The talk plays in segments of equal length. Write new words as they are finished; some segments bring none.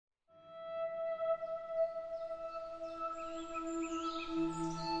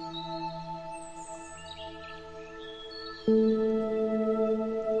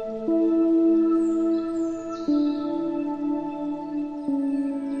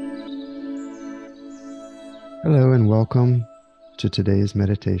Hello and welcome to today's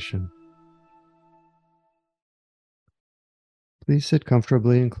meditation. Please sit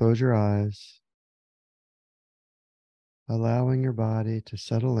comfortably and close your eyes, allowing your body to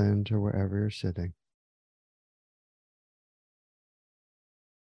settle into wherever you're sitting.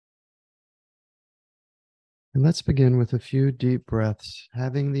 And let's begin with a few deep breaths,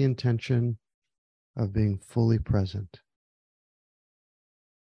 having the intention of being fully present.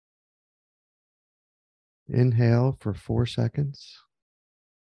 Inhale for 4 seconds.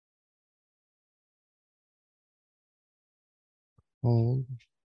 Hold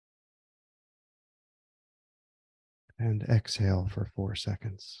and exhale for 4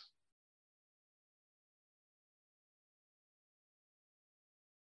 seconds.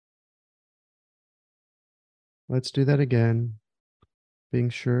 Let's do that again, being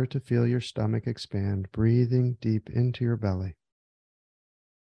sure to feel your stomach expand, breathing deep into your belly.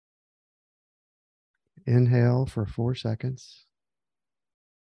 Inhale for 4 seconds.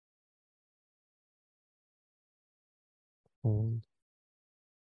 Hold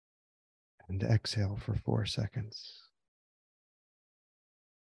and exhale for 4 seconds.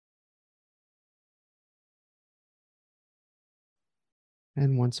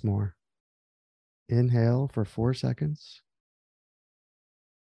 And once more. Inhale for 4 seconds.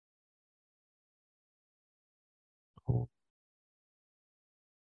 Hold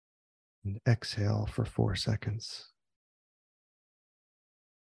and exhale for 4 seconds.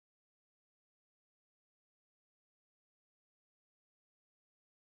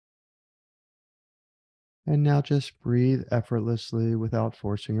 And now just breathe effortlessly without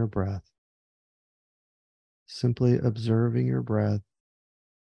forcing your breath. Simply observing your breath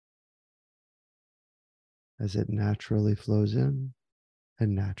as it naturally flows in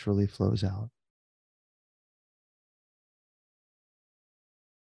and naturally flows out.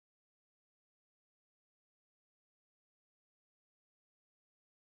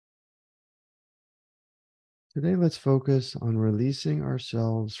 Today, let's focus on releasing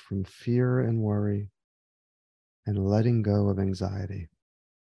ourselves from fear and worry and letting go of anxiety.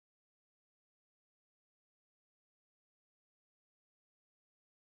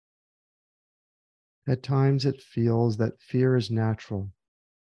 At times, it feels that fear is natural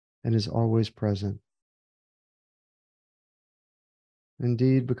and is always present.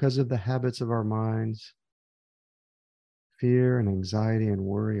 Indeed, because of the habits of our minds, fear and anxiety and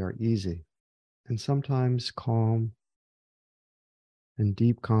worry are easy, and sometimes calm and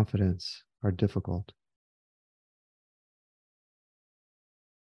deep confidence are difficult.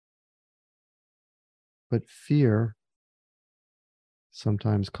 But fear,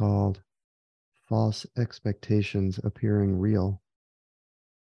 sometimes called false expectations appearing real,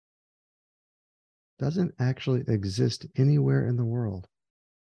 doesn't actually exist anywhere in the world.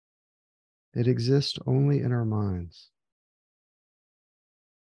 It exists only in our minds.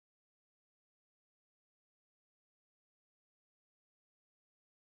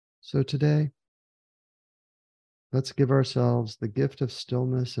 So today, let's give ourselves the gift of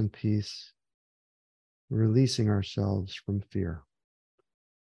stillness and peace, releasing ourselves from fear.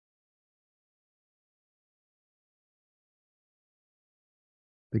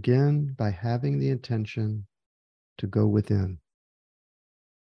 Begin by having the intention to go within,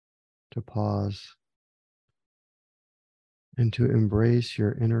 to pause, and to embrace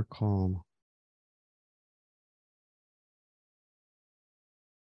your inner calm.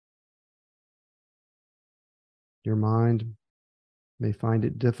 Your mind may find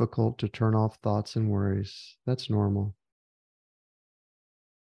it difficult to turn off thoughts and worries. That's normal.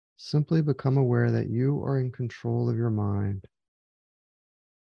 Simply become aware that you are in control of your mind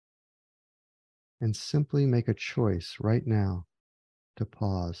and simply make a choice right now to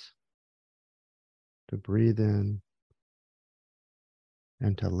pause, to breathe in,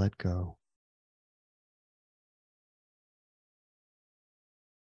 and to let go.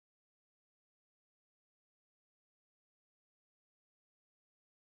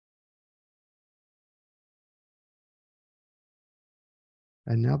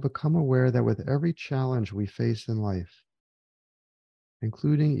 And now become aware that with every challenge we face in life,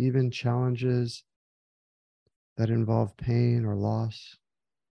 including even challenges that involve pain or loss,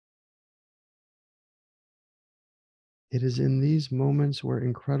 it is in these moments where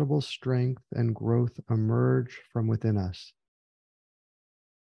incredible strength and growth emerge from within us.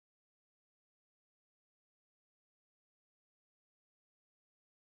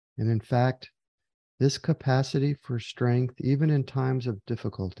 And in fact, this capacity for strength, even in times of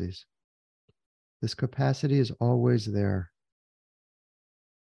difficulties, this capacity is always there.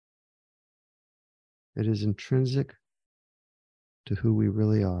 It is intrinsic to who we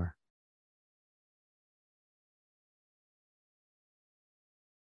really are.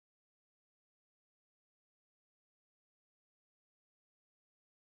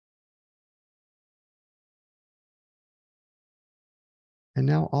 And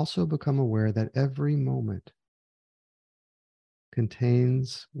now also become aware that every moment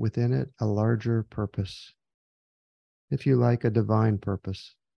contains within it a larger purpose, if you like, a divine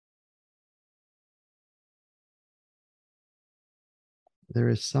purpose. There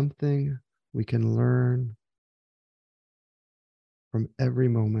is something we can learn from every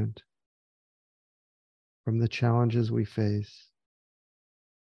moment, from the challenges we face.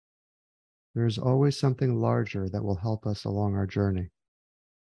 There is always something larger that will help us along our journey.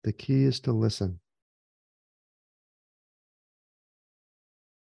 The key is to listen,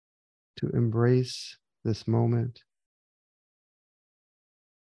 to embrace this moment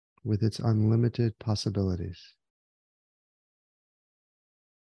with its unlimited possibilities,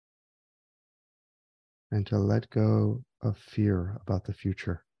 and to let go of fear about the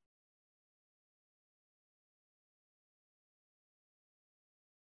future.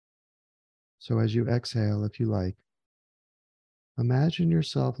 So as you exhale, if you like, imagine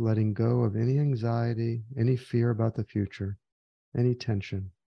yourself letting go of any anxiety, any fear about the future, any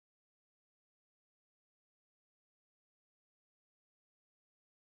tension.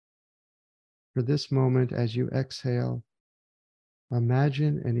 For this moment, as you exhale,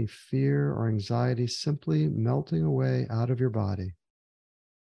 imagine any fear or anxiety simply melting away out of your body.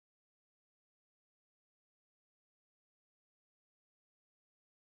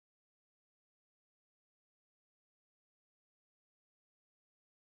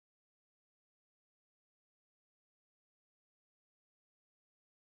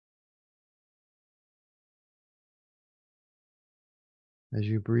 As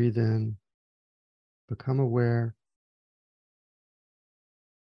you breathe in, become aware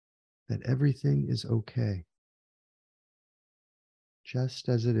that everything is okay, just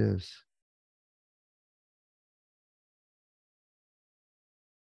as it is.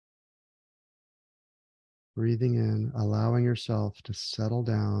 Breathing in, allowing yourself to settle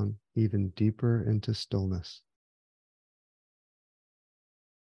down even deeper into stillness.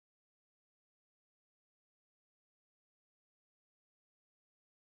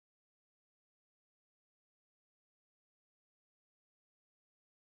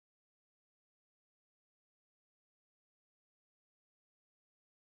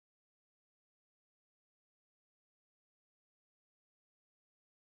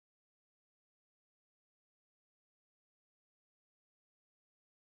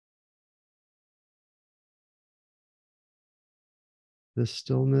 This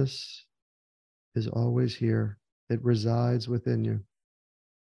stillness is always here. It resides within you.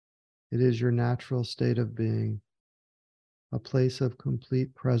 It is your natural state of being, a place of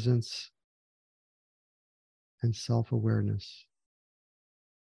complete presence and self awareness.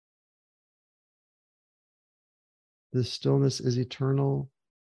 This stillness is eternal,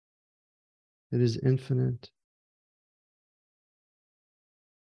 it is infinite,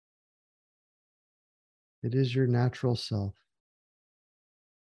 it is your natural self.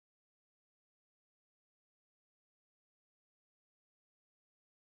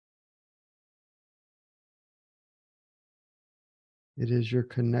 It is your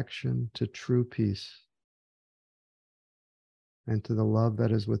connection to true peace and to the love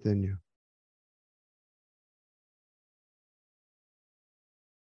that is within you.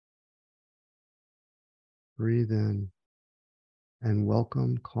 Breathe in and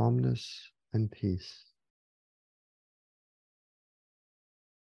welcome calmness and peace.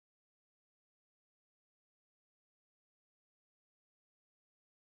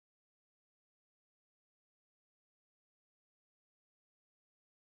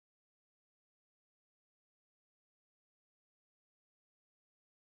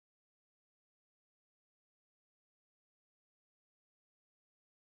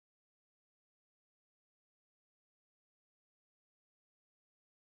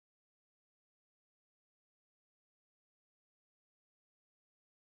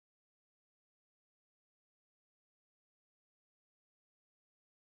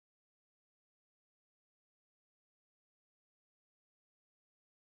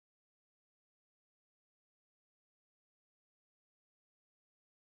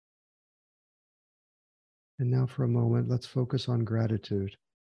 And now, for a moment, let's focus on gratitude.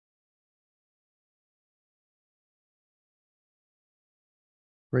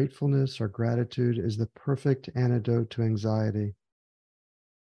 Gratefulness or gratitude is the perfect antidote to anxiety,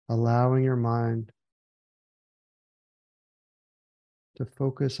 allowing your mind to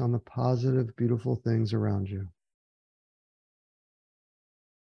focus on the positive, beautiful things around you.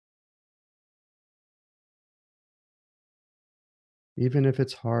 Even if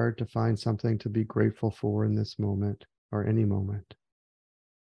it's hard to find something to be grateful for in this moment or any moment,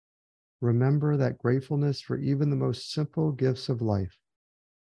 remember that gratefulness for even the most simple gifts of life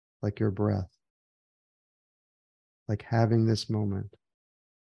like your breath, like having this moment,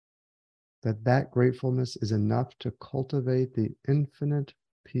 that gratefulness is enough to cultivate the infinite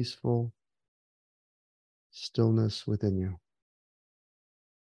peaceful stillness within you.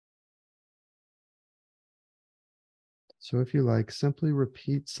 So if you like, simply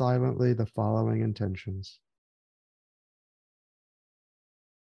repeat silently the following intentions.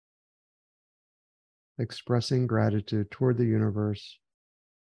 Expressing gratitude toward the universe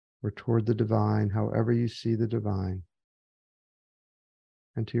or toward the divine, however you see the divine,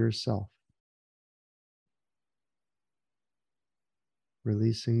 and to yourself.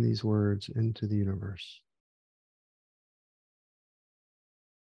 Releasing these words into the universe.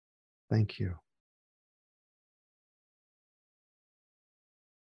 Thank you.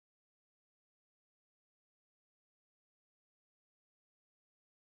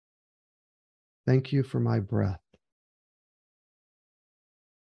 Thank you for my breath.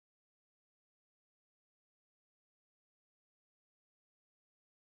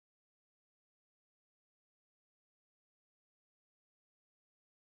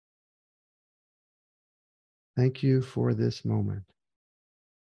 Thank you for this moment.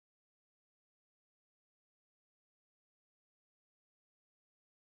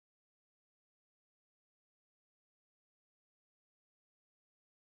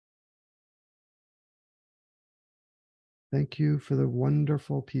 Thank you for the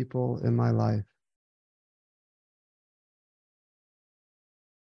wonderful people in my life.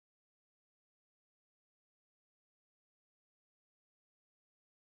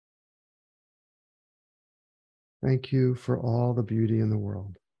 Thank you for all the beauty in the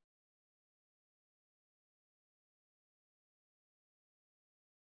world.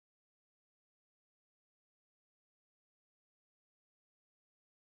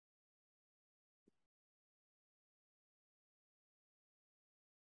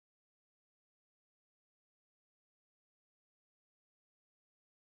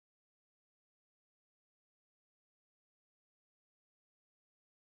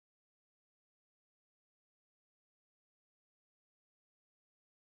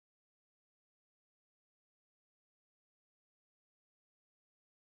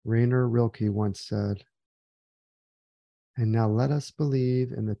 Rainer Rilke once said, "And now let us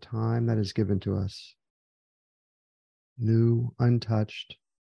believe in the time that is given to us, new, untouched,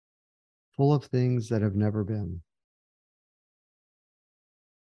 full of things that have never been."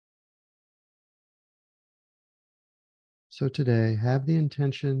 So today, have the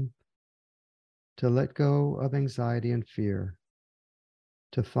intention to let go of anxiety and fear,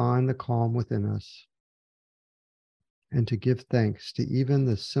 to find the calm within us, and to give thanks to even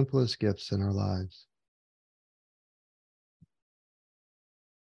the simplest gifts in our lives.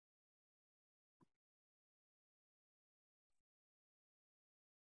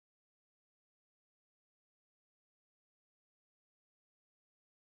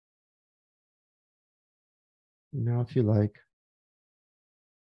 Now, if you like,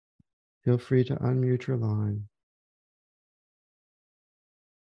 feel free to unmute your line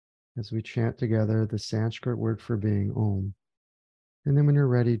as we chant together the Sanskrit word for being, Om. And then when you're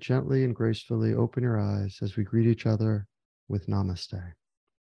ready, gently and gracefully open your eyes as we greet each other with Namaste.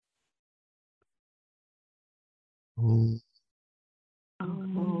 Om.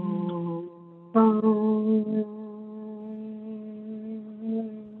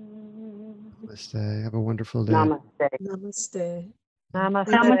 Namaste. Have a wonderful day. Namaste. Namaste.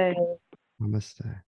 Namaste. Namaste. Namaste.